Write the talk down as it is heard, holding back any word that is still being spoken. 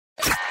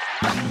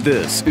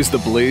This is the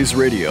Blaze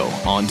Radio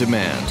on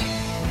demand.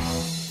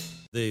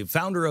 The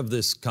founder of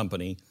this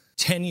company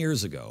 10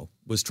 years ago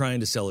was trying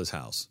to sell his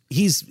house.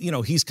 He's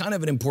kind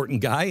of an important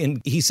guy. And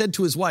he said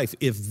to his wife,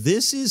 if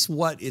this is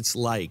what it's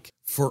like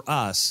for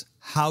us,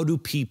 how do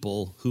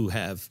people who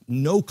have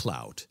no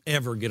clout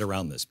ever get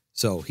around this?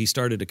 So he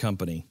started a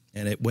company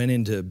and it went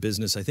into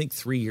business, I think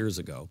 3 years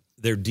ago.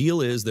 Their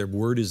deal is their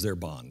word is their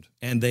bond.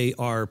 And they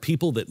are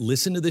people that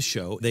listen to this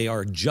show. They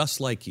are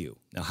just like you.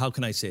 Now, how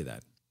can I say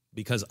that?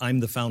 Because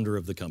I'm the founder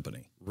of the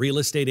company.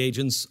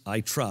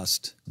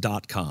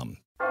 RealestateAgentsITrust.com.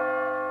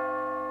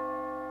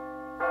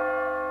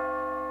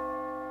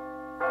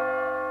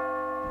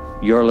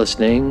 You're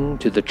listening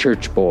to the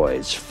Church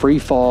Boys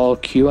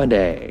FREEFALL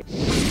Q&A.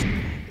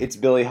 It's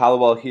Billy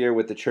Hollowell here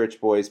with the Church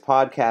Boys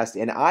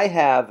podcast, and I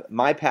have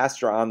my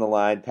pastor on the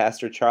line,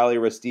 Pastor Charlie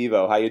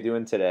Restivo. How you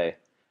doing today?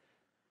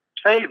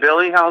 Hey,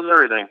 Billy. How's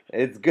everything?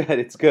 It's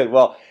good.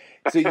 Well,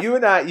 so you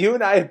and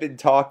I have been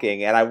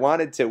talking, and I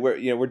wanted to.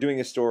 We're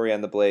doing a story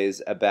on the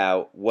Blaze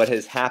about what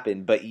has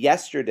happened, but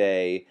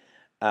yesterday,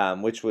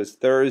 which was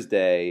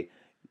Thursday,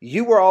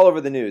 you were all over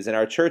the news, and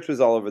our church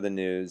was all over the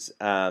news.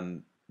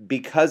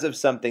 Because of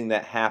something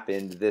that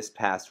happened this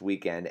past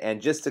weekend.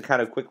 And just to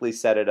kind of quickly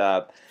set it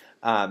up,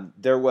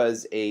 there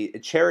was a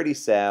charity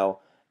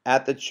sale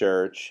at the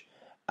church,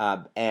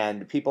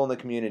 and people in the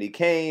community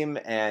came,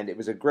 and it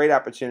was a great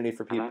opportunity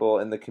for people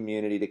in the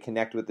community to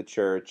connect with the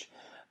church.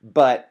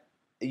 But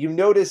you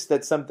noticed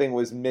that something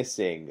was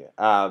missing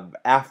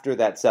after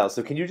that sale.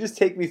 So can you just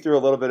take me through a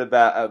little bit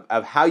about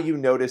of how you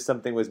noticed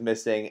something was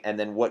missing, and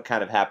then what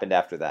kind of happened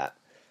after that?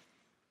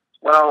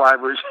 Well, I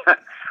was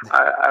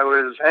I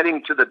was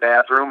heading to the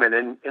bathroom, and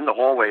in the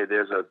hallway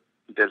there's the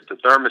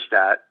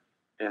thermostat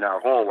in our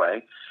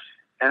hallway,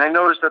 and I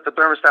noticed that the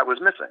thermostat was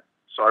missing.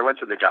 So I went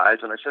to the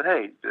guys and I said,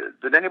 "Hey,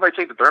 did anybody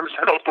take the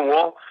thermostat off the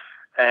wall?"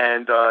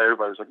 And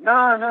everybody was like,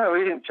 "No,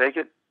 we didn't take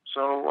it."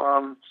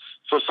 So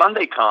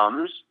Sunday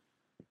comes,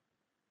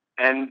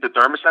 and the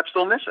thermostat's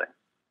still missing.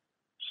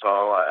 So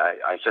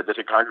I said to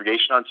the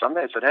congregation on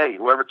Sunday, I said, "Hey,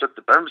 whoever took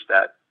the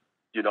thermostat,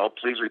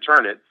 please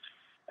return it."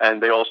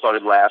 And they all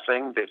started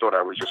laughing. They thought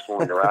I was just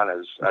fooling around,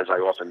 as I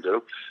often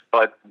do.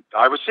 But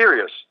I was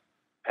serious.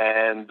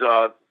 And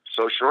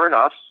so sure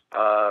enough,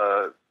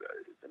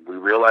 we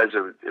realized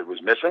it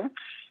was missing.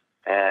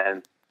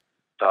 And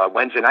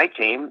Wednesday night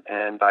came,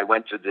 and I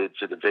went to the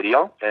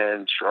video.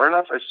 And sure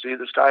enough, I see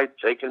this guy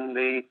taking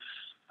the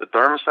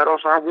thermostat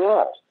off our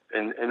wall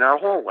in our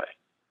hallway.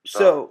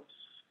 So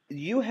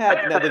you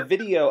had, now the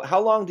video,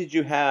 how long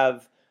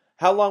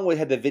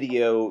had the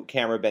video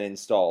camera been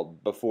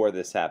installed before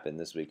this happened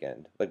this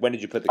weekend? Like, when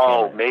did you put the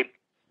camera in? Maybe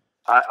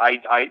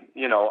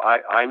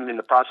I'm in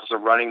the process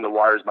of running the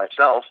wires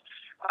myself.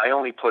 I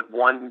only put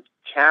one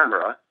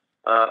camera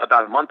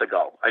about a month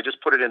ago. I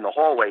just put it in the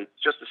hallway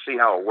just to see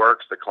how it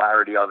works, the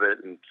clarity of it,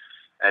 and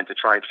to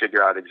try and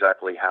figure out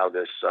exactly how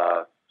the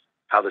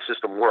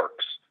system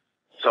works.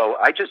 So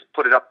I just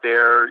put it up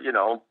there,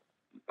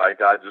 by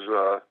God's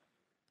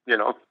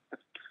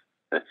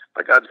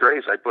by God's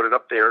grace, I put it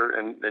up there,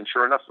 and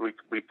sure enough, we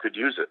could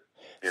use it.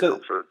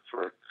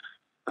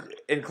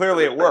 And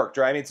clearly it worked,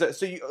 right? I mean, so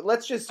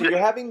you're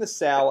having the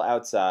sale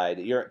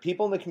outside.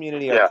 People in the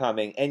community are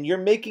coming, and you're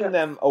making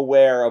them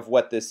aware of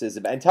what this is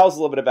about. And tell us a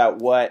little bit about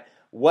what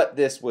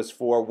this was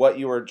for, what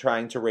you were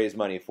trying to raise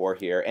money for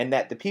here, and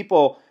that the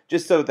people,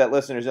 just so that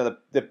listeners know,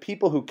 the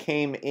people who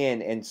came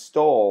in and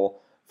stole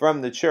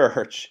from the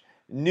church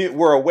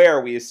were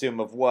aware, we assume,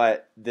 of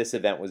what this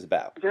event was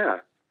about. Yeah.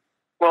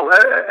 Well,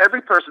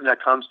 every person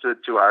that comes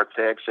to our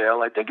tag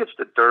sale, I think it's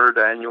the third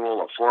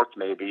annual or fourth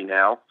maybe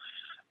now,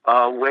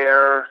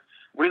 where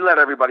we let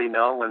everybody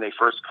know when they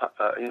first,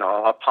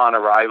 upon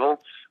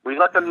arrival, we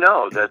let them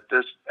know that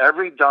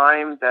every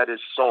dime that is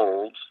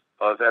sold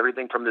of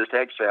everything from the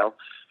tag sale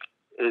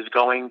is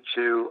going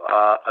to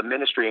a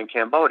ministry in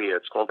Cambodia.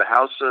 It's called the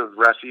House of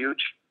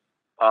Refuge.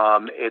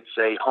 It's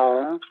a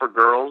home for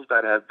girls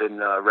that have been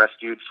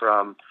rescued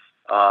from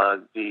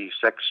the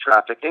sex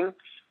trafficking.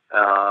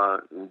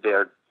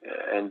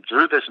 And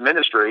through this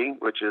ministry,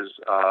 which is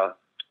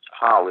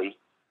Holly,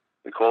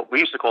 we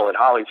used to call it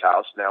Holly's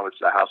House. Now it's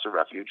the House of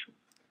Refuge,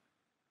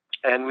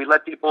 and we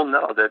let people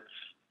know that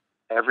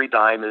every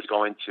dime is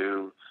going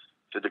to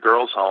the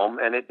girls' home,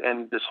 and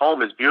this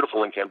home is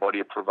beautiful in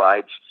Cambodia. It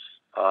provides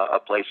a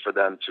place for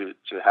them to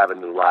have a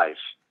new life.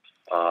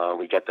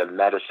 We get them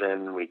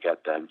medicine, we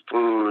get them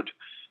food.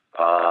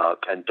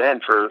 And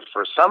then for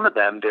some of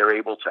them, they're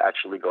able to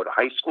actually go to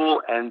high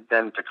school and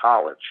then to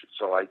college.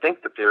 So I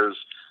think that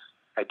there's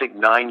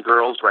 9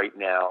 girls right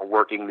now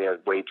working their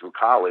way through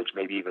college.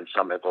 Maybe even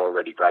some have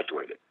already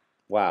graduated.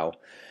 Wow.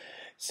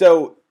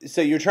 So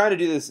you're trying to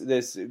do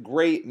this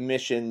great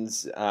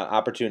missions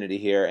opportunity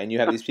here, and you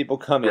have these people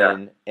come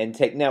in and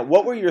take. Now,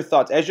 what were your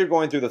thoughts as you're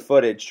going through the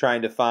footage,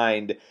 trying to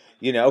find,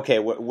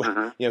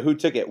 who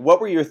took it?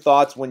 What were your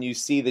thoughts when you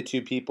see the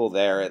two people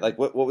there? Like,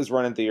 what was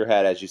running through your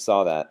head as you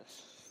saw that?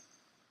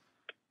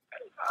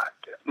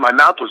 My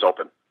mouth was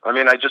open. I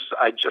mean, I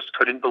just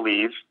couldn't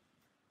believe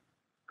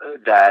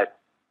that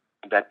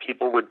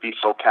people would be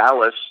so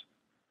callous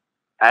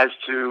as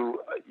to,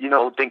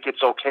 think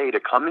it's okay to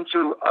come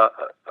into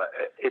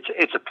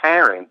it's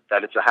apparent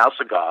that it's a house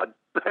of God.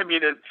 I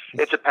mean,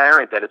 it's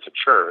apparent that it's a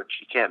church.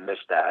 You can't miss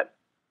that.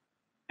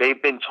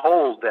 They've been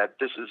told that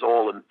this is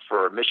all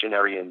for a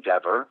missionary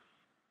endeavor,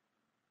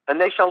 and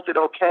they felt it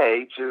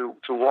okay to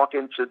walk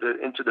into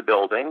the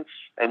building.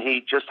 And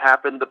he just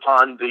happened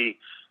upon the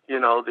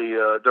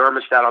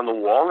thermostat on the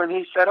wall, and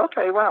he said,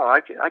 "Okay, wow,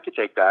 I could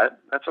take that.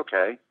 That's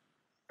okay."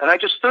 And I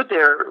just stood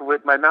there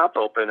with my mouth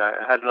open. I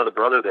had another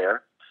brother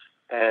there,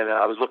 and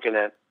I was looking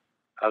at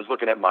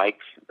Mike,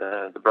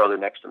 the brother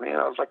next to me, and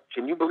I was like,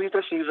 "Can you believe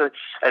this?"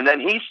 And then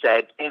he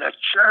said, "In a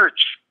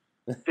church,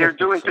 they're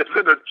doing this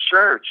in a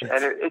church,"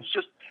 and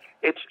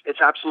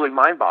it's absolutely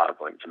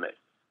mind-boggling to me.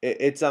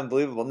 It's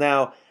unbelievable.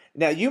 Now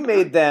you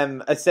made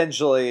them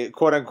essentially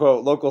quote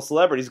unquote local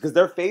celebrities because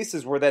their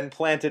faces were then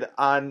planted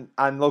on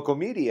local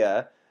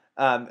media.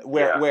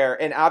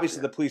 Where and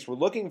obviously the police were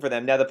looking for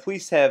them. Now the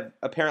police have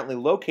apparently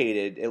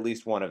located at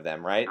least one of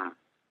them, right?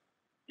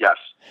 Yes.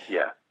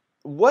 Yeah.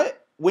 When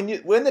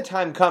the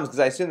time comes, because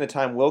I assume the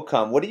time will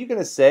come, what are you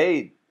going to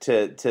say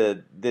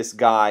to this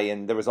guy?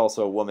 And there was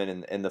also a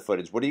woman in the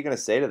footage. What are you going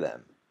to say to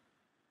them?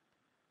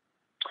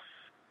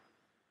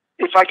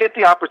 If I get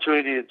the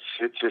opportunity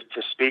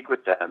to speak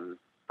with them,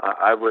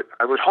 I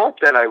would hope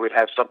that I would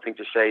have something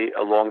to say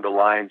along the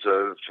lines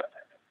of,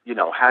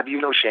 have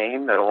you no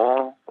shame at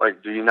all?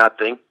 Like, do you not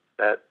think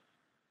that,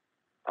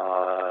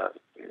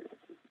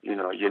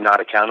 you're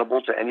not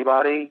accountable to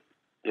anybody?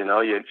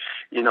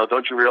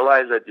 Don't you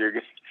realize that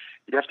you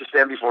have to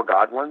stand before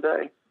God one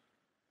day,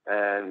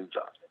 and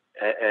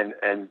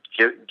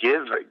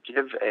give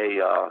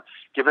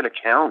an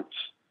account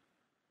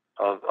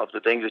of the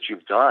things that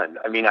you've done.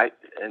 I mean, I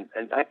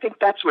think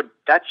that's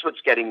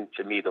what's getting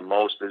to me the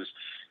most is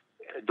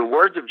the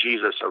words of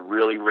Jesus are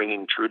really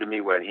ringing true to me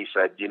when he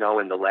said, in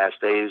the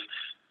last days,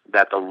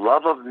 that the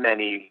love of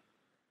many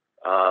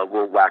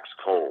will wax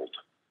cold.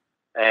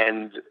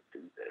 And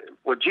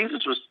what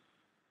Jesus was,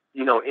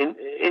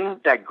 in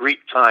that Greek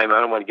time, I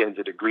don't want to get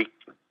into the Greek,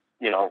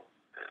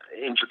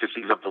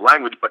 intricacies of the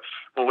language, but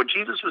what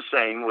Jesus was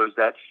saying was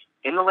that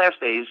in the last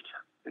days,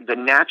 the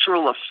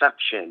natural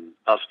affection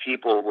of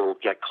people will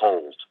get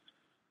cold.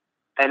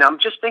 And I'm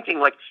just thinking,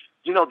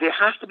 there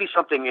has to be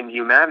something in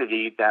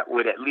humanity that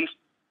would at least,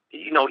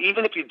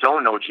 even if you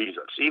don't know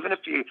Jesus, even if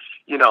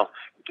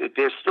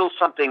there's still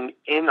something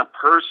in a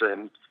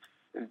person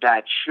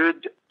that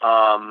should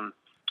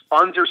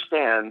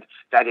understand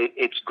that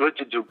it's good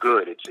to do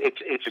good.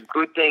 It's a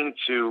good thing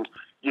to,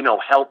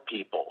 help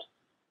people.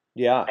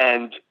 Yeah.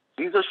 And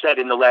Jesus said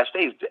in the last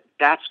days,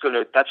 that's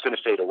gonna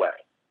fade away.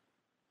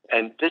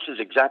 And this is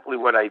exactly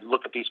what I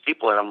look at these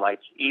people and I'm like,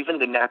 even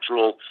the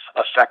natural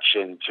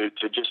affection to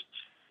just,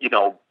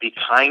 be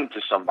kind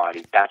to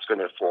somebody, that's going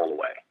to fall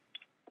away.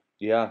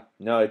 Yeah.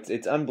 No,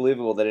 it's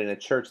unbelievable that in a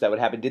church that would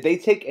happen. Did they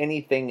take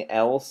anything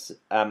else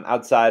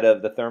outside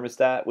of the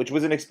thermostat, which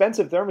was an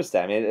expensive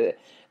thermostat? I mean,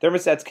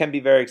 thermostats can be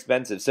very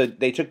expensive. So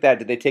they took that.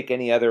 Did they take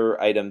any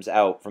other items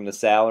out from the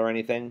sale or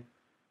anything?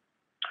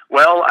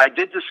 Well, I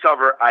did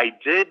discover, I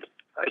did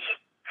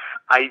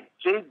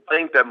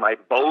think that my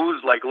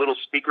Bose, little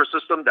speaker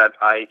system, that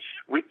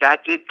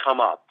did come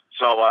up.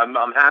 So I'm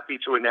happy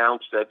to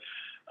announce that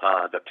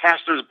the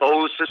pastor's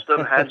Bose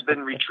system has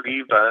been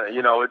retrieved. But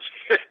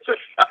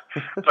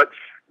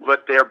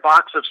their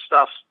box of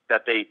stuff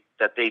that they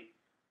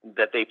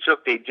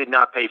took, they did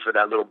not pay for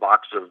that little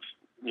box of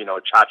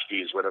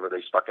tchotchkes, whatever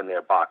they stuck in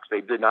their box.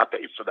 They did not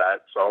pay for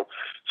that. So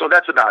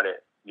that's about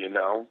it.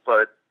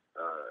 But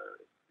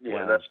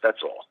wow.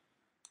 That's all.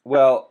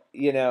 Well,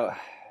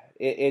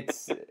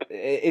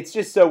 it's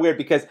just so weird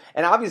because,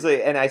 and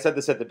obviously, and I said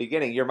this at the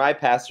beginning, you're my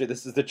pastor.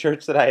 This is the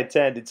church that I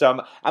attend, and so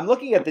I'm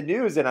looking at the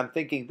news and I'm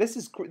thinking this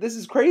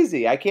is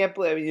crazy. I can't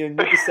believe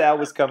Nuka Sal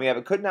was coming up.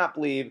 I could not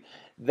believe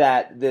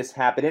that this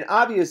happened. And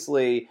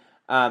obviously,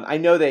 I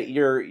know that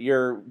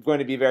you're going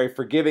to be very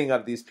forgiving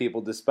of these people,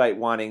 despite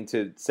wanting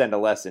to send a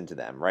lesson to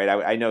them, right?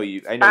 I know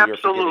you. I know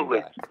Absolutely.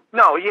 You're forgiving that.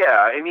 No,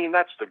 yeah. I mean,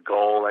 that's the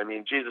goal. I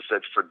mean, Jesus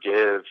said,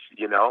 "Forgive."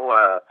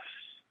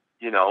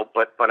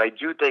 But I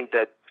do think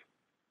that,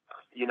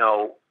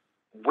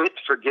 with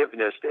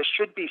forgiveness, there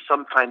should be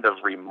some kind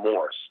of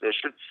remorse. There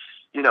should,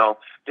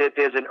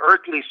 there's an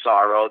earthly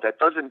sorrow that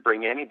doesn't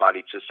bring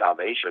anybody to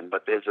salvation,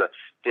 but there's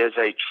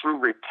a true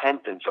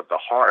repentance of the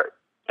heart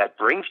that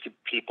brings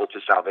people to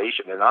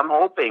salvation. And I'm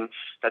hoping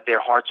that their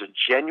hearts are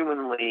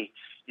genuinely,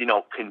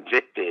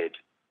 convicted,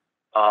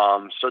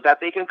 so that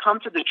they can come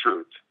to the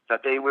truth,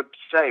 that they would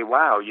say,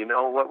 wow,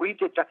 what we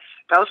did, that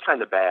was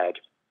kind of bad.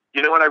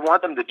 And I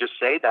want them to just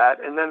say that,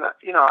 and then,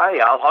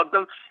 I'll hug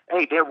them.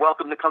 Hey, they're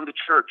welcome to come to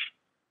church.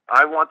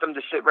 I want them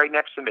to sit right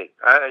next to me.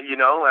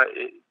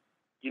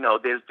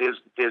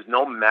 There's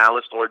no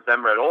malice towards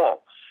them at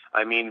all.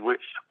 I mean,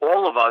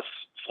 all of us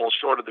fall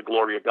short of the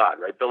glory of God,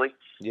 right, Billy?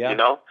 Yeah.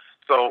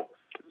 So,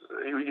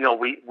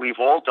 we've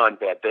all done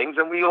bad things,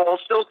 and we all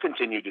still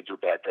continue to do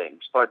bad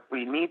things. But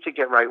we need to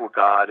get right with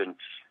God and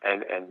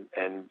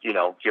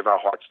give our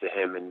hearts to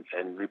Him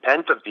and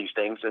repent of these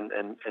things and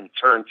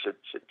turn to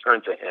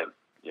Him.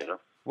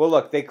 Well,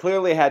 look, they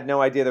clearly had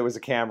no idea there was a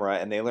camera,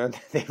 and they learned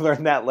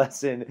that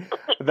lesson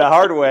the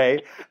hard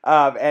way,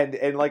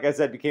 and like I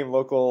said, became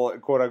local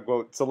quote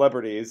unquote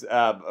celebrities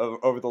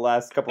over the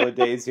last couple of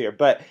days here.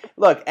 But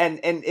look, and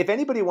if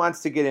anybody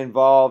wants to get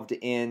involved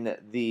in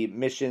the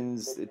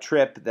missions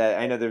trip, that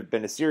I know there have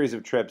been a series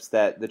of trips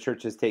that the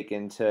church has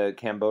taken to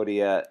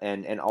Cambodia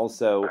and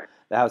also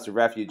the House of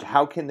Refuge,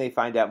 how can they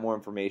find out more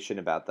information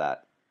about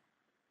that?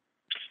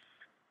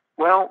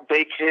 Well,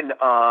 they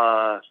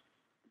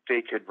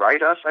could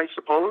write us, I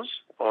suppose,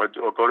 or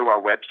go to our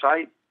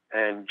website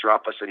and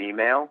drop us an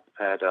email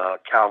at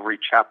Calvary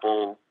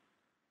Chapel,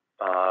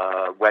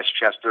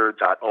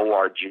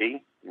 westchester.org. You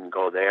can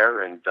go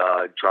there and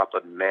drop a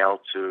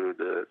mail to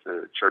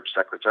the church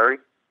secretary.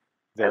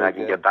 And I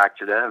can get back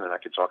to them, and I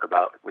can talk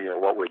about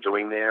what we're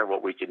doing there,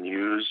 what we can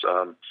use.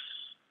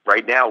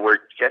 Right now, we're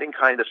getting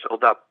kind of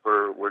filled up.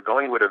 We're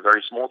going with a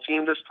very small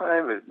team this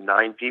time, with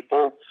 9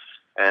 people.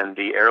 And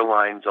the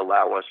airlines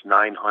allow us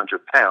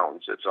 900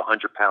 pounds. It's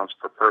 100 pounds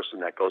per person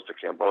that goes to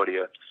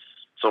Cambodia.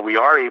 So we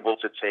are able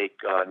to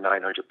take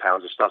 900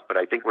 pounds of stuff, but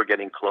I think we're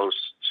getting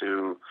close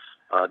to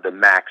the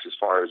max as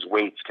far as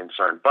weight's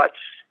concerned. But,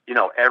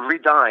 every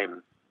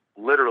dime,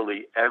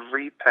 literally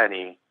every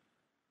penny,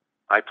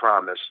 I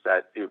promise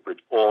that it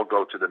would all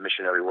go to the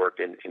missionary work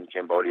in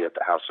Cambodia at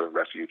the House of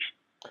Refuge.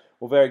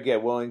 Well, very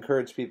good. We'll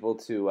encourage people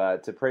to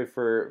pray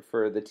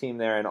for the team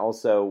there, and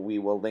also we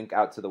will link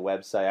out to the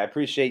website. I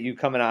appreciate you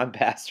coming on,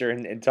 Pastor,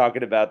 and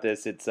talking about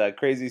this. It's a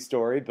crazy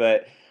story,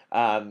 but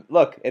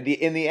look,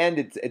 in the end,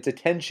 it's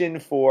attention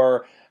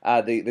for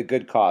the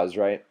good cause,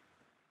 right?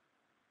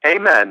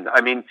 Amen.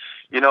 I mean,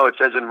 it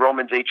says in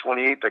Romans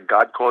 8:28 that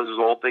God causes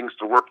all things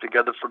to work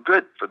together for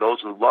good for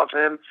those who love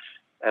Him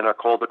and are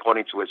called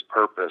according to His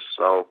purpose.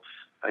 So,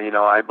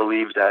 I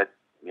believe that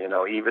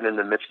even in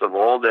the midst of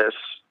all this,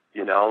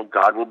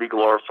 God will be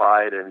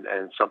glorified and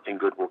something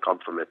good will come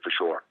from it for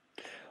sure.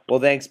 Well,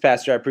 thanks,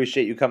 Pastor. I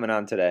appreciate you coming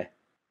on today.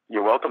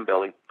 You're welcome,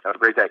 Billy. Have a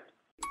great day.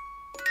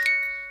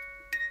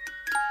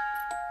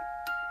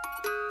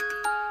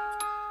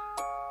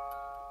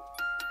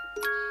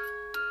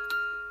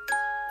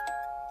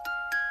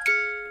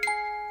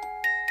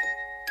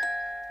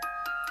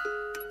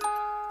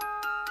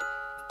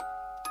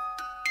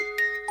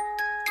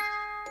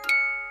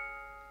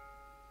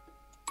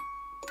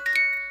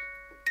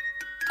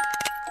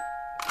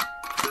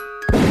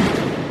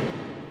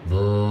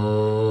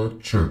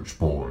 Church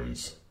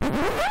Boys.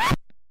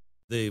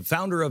 The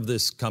founder of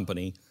this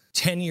company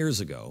 10 years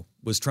ago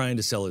was trying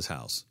to sell his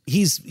house.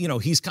 He's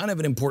kind of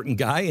an important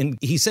guy, and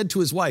he said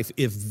to his wife,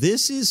 if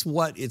this is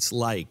what it's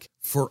like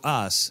for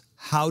us,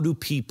 how do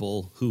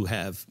people who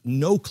have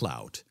no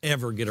clout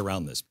ever get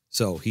around this?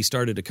 So he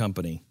started a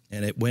company,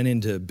 and it went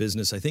into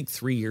business, I think,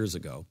 3 years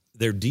ago.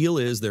 Their deal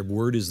is their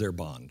word is their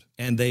bond,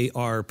 and they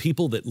are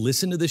people that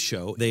listen to this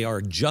show. They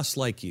are just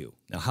like you.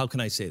 Now, how can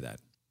I say that?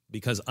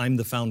 Because I'm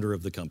the founder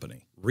of the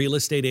company.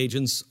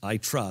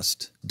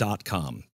 RealestateAgentsITrust.com.